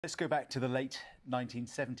Let's go back to the late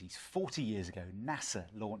 1970s. 40 years ago, NASA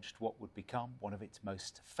launched what would become one of its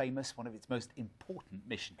most famous, one of its most important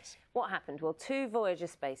missions. What happened? Well, 2 Voyager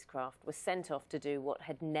spacecraft were sent off to do what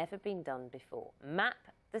had never been done before: map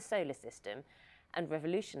the solar system and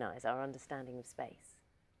revolutionise our understanding of space.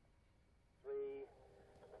 3,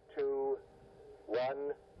 2, 1.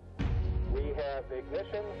 We have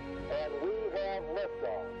ignition and we have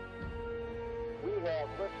liftoff. We have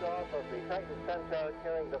liftoff of the Titan Centaur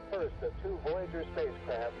carrying the first of 2 Voyager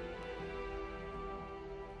spacecraft.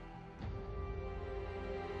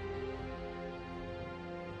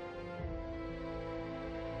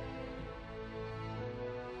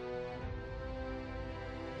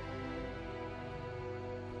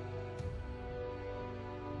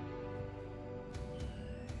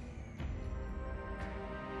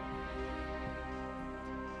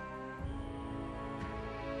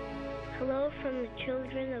 Hello from the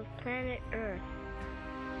children of planet Earth.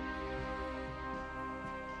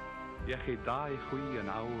 Iechyd da I chwi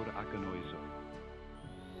yn awr ac yn oeso.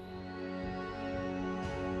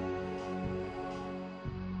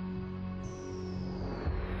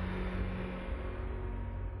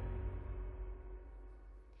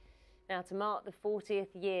 Now, to mark the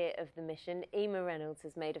 40th year of the mission, Emma Reynolds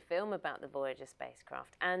has made a film about the Voyager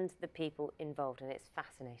spacecraft and the people involved, and it's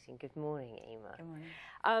fascinating. Good morning, Emma. Good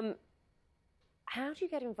morning. How do you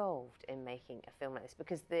get involved in making a film like this?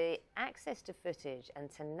 Because the access to footage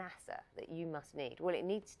and to NASA that you must need, well, it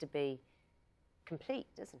needs to be complete,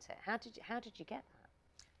 doesn't it? How did you get that?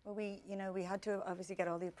 Well, we had to obviously get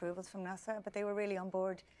all the approvals from NASA, but they were really on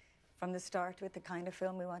board from the start with the kind of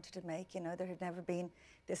film we wanted to make. You know, there had never been,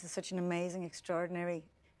 this is such an amazing, extraordinary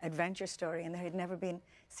adventure story, and there had never been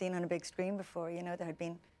seen on a big screen before. You know, there had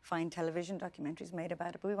been fine television documentaries made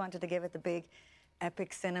about it, but we wanted to give it the big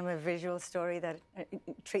epic cinema visual story that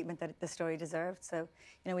treatment that the story deserved. So,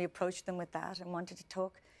 you know, we approached them with that and wanted to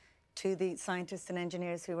talk to the scientists and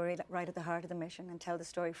engineers who were right at the heart of the mission and tell the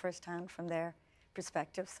story firsthand from their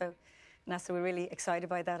perspective. So NASA were really excited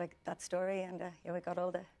by that story, and yeah, we got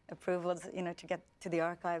all the approvals, you know, to get to the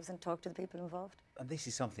archives and talk to the people involved. And this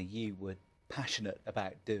is something you were passionate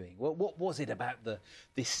about doing. What was it about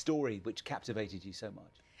this story which captivated you so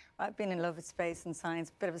much? I've been in love with space and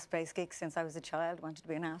science, a bit of a space geek since I was a child, wanted to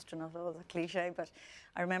be an astronaut, all the cliche, but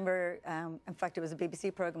I remember, in fact, it was a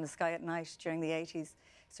BBC programme, The Sky at Night, during the 80s,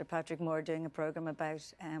 Sir Patrick Moore doing a programme about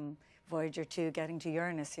Voyager 2 getting to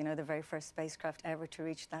Uranus, you know, the very first spacecraft ever to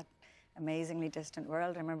reach that amazingly distant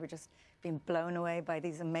world. I remember just being blown away by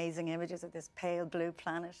these amazing images of this pale blue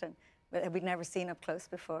planet and we'd never seen up close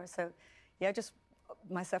before. So, yeah, just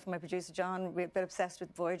myself and my producer, John, we're a bit obsessed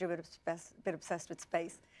with Voyager, a bit obsessed with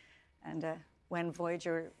space. And when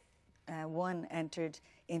Voyager 1 entered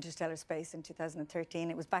interstellar space in 2013,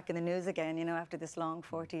 it was back in the news again, you know, after this long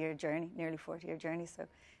 40-year journey, nearly 40-year journey. So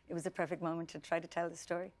it was the perfect moment to try to tell the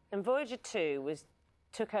story. And Voyager 2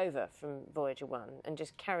 took over from Voyager 1 and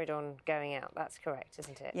just carried on going out. That's correct,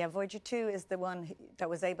 isn't it? Yeah, Voyager 2 is the one that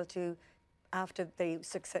was able to, after they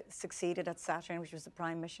succeeded at Saturn, which was the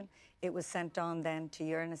prime mission, it was sent on then to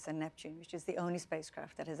Uranus and Neptune, which is the only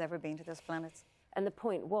spacecraft that has ever been to those planets. And the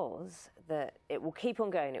point was that it will keep on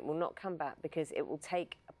going, it will not come back, because it will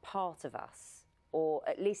take a part of us, or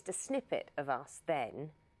at least a snippet of us then,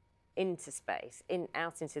 into space,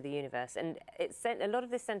 out into the universe. And a lot of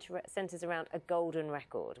this centres around a golden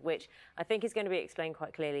record, which I think is going to be explained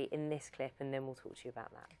quite clearly in this clip, and then we'll talk to you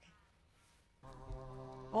about that.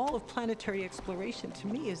 All of planetary exploration, to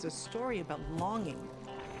me, is a story about longing.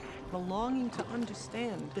 The longing to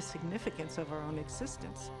understand the significance of our own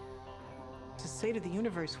existence. To say to the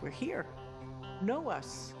universe, we're here. Know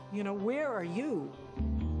us. You know, where are you?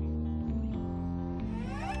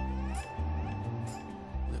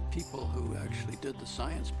 The people who actually did the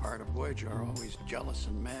science part of Voyager are always jealous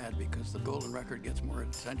and mad because the golden record gets more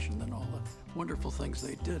attention than all the wonderful things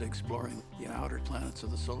they did exploring the outer planets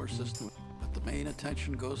of the solar system. But the main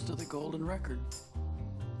attention goes to the golden record.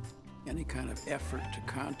 Any kind of effort to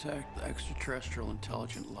contact the extraterrestrial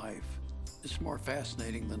intelligent life is more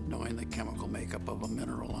fascinating than knowing the chemical makeup of a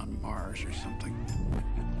mineral on Mars or something.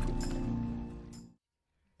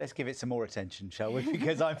 Let's give it some more attention, shall we?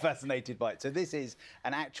 Because I'm fascinated by it. So this is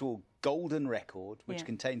an actual golden record which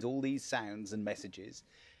contains all these sounds and messages.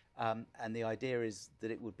 And the idea is that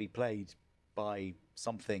it would be played by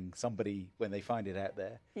somebody when they find it out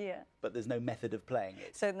there. Yeah. But there's no method of playing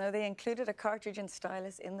it. So no, they included a cartridge and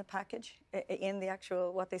stylus in the package, in the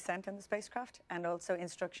actual what they sent in the spacecraft, and also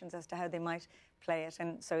instructions as to how they might play it,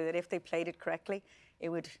 and so that if they played it correctly, it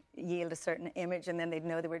would yield a certain image, and then they'd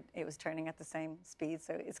know it was turning at the same speed.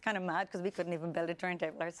 So it's kind of mad because we couldn't even build a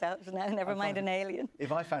turntable ourselves now, never mind an alien.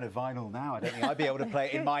 If I found a vinyl now, I don't think I'd be able to play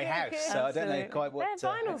it in my house. So I don't know quite what.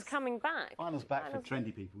 Vinyl's coming back. Vinyl's back for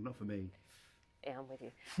trendy people, not for me. Yeah, I'm with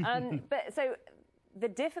you. But so the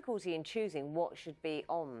difficulty in choosing what should be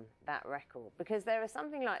on that record, because there are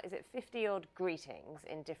something like, is it 50-odd greetings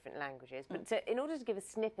in different languages? But in order to give a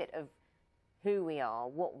snippet of who we are,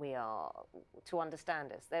 what we are, to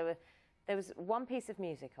understand us, there was one piece of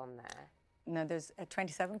music on there. No, there's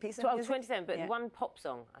 27 pieces. 27, but one pop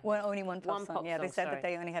song. Only one pop song. Yeah, they said that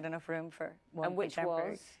they only had enough room for one. And which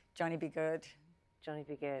was? Johnny Be Good. Johnny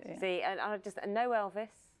Be Good. Yeah. See, and no Elvis.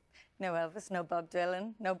 No Elvis, no Bob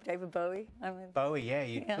Dylan, no David Bowie. Bowie, yeah,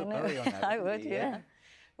 you'd put Bowie on that. I would, yeah.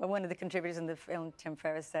 Well, one of the contributors in the film, Tim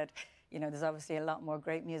Ferriss, said, you know, there's obviously a lot more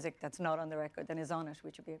great music that's not on the record than is on it,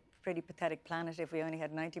 which would be a pretty pathetic planet if we only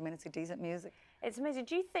had 90 minutes of decent music. It's amazing.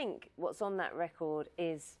 Do you think what's on that record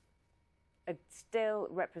is still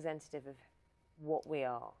representative of what we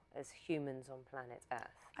are as humans on planet Earth?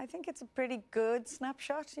 I think it's a pretty good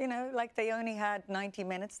snapshot, you know, like they only had 90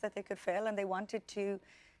 minutes that they could fill, and they wanted to.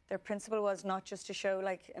 Their principle was not just to show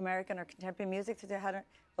like American or contemporary music. They had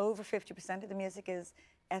over 50% of the music is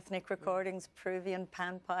ethnic recordings, Peruvian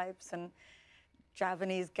panpipes and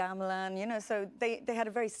Javanese gamelan, you know. So they had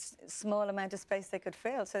a very small amount of space they could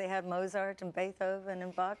fill. So they had Mozart and Beethoven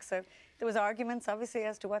and Bach. So there was arguments, obviously,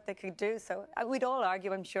 as to what they could do. So we'd all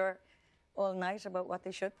argue, I'm sure, all night about what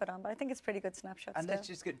they should put on, but I think it's a pretty good snapshot. And let's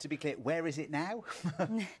just get to be clear, where is it now?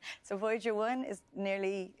 So Voyager 1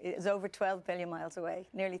 is over 12 billion miles away,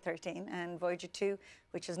 nearly 13, and Voyager 2,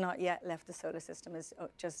 which has not yet left the solar system, is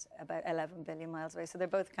just about 11 billion miles away. So they're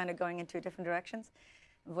both kind of going in two different directions.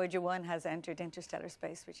 Voyager 1 has entered interstellar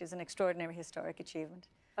space, which is an extraordinary historic achievement.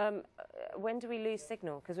 When do we lose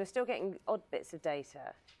signal? Because we're still getting odd bits of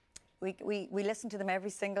data. We listen to them every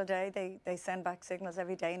single day. They send back signals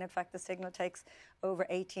every day, and in fact, the signal takes over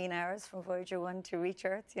 18 hours from Voyager 1 to reach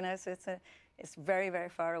Earth. You know, so it's very, very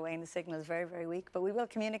far away, and the signal is very, very weak. But we will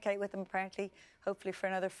communicate with them apparently, hopefully for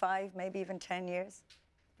another 5, maybe even 10 years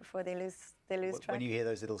before they lose track. When you hear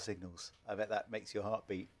those little signals, I bet that makes your heart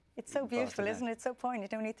beat. It's so beautiful, isn't it? It's so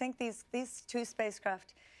poignant. And when you think these two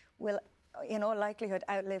spacecraft will, in all likelihood,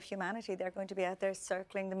 outlive humanity. They're going to be out there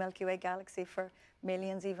circling the Milky Way galaxy for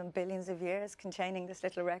millions, even billions of years, containing this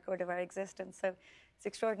little record of our existence. So it's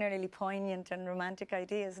extraordinarily poignant and romantic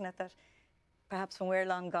idea, isn't it, that perhaps when we're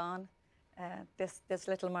long gone, this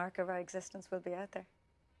little mark of our existence will be out there.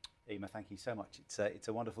 Emma, thank you so much. It's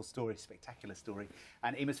a wonderful story, spectacular story.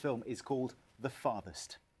 And Emma's film is called The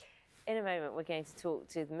Farthest. In a moment, we're going to talk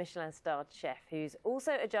to the Michelin-starred chef, who's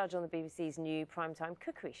also a judge on the BBC's new primetime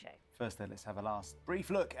cookery show. First, though, let's have a last brief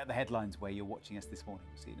look at the headlines where you're watching us this morning.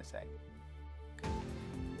 We'll see you in a sec.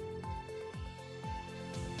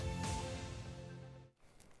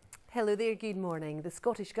 Hello there, good morning. The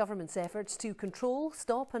Scottish Government's efforts to control,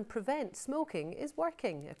 stop and prevent smoking is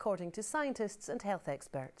working, according to scientists and health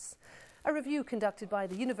experts. A review conducted by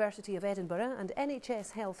the University of Edinburgh and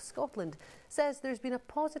NHS Health Scotland says there's been a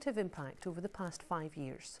positive impact over the past 5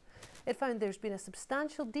 years. It found there's been a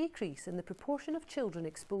substantial decrease in the proportion of children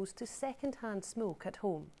exposed to second-hand smoke at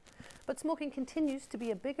home. But smoking continues to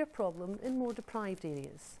be a bigger problem in more deprived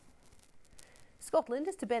areas. Scotland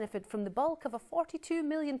is to benefit from the bulk of a £42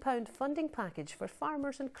 million funding package for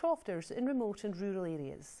farmers and crofters in remote and rural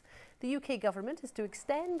areas. The UK government is to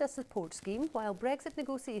extend a support scheme while Brexit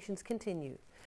negotiations continue.